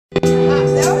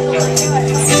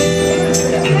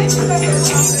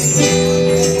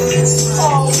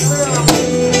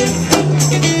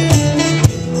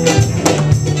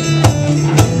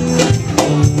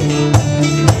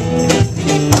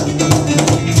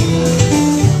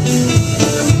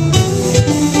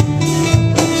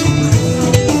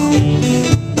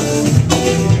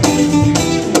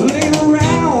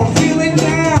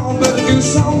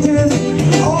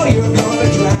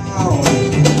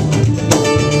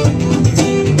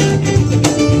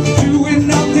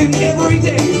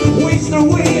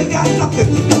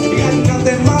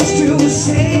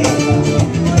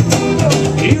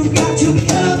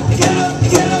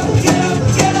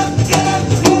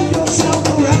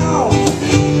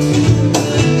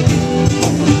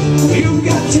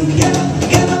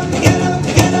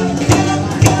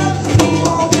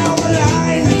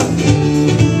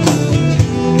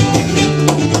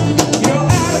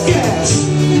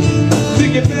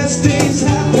best days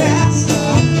have passed.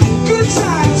 Good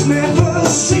times never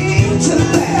seem to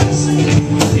last.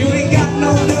 You ain't got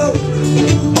no dough,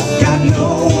 got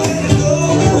nowhere to go.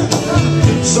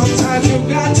 Sometimes you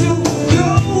got to go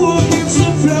against the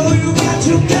flow. You got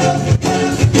to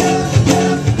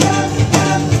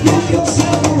move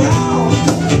yourself around.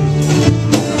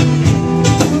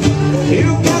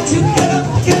 You got to get up.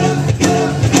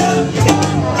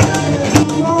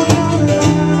 Come on down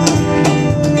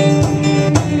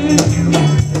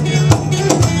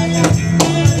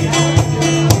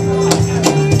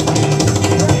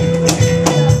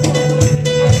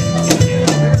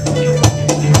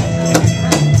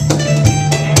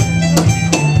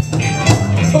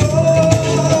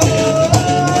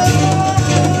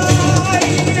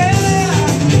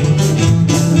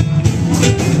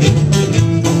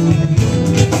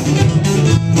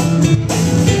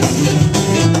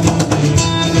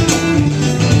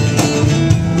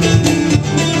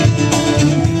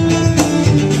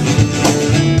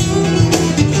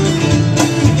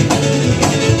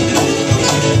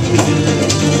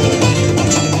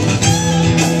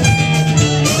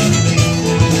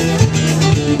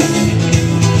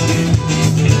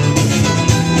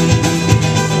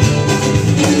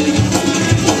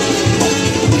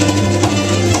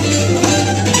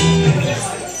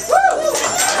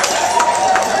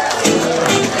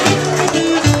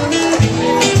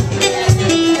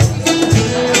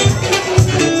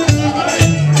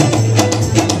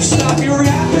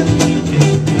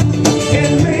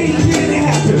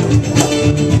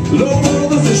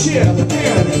the ship,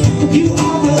 and you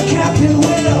are the captain.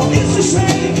 Well, it's the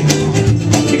same.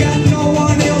 You got no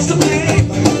one else to blame.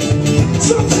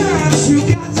 Sometimes you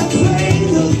got to play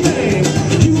the game.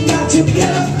 You got to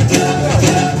get up,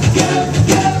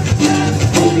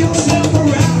 move yourself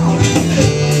around.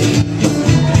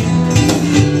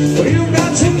 Well, you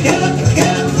got to get up,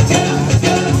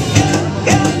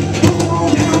 move on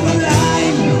down the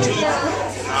line.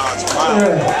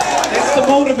 That's the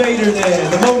motivator there,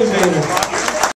 the motivator.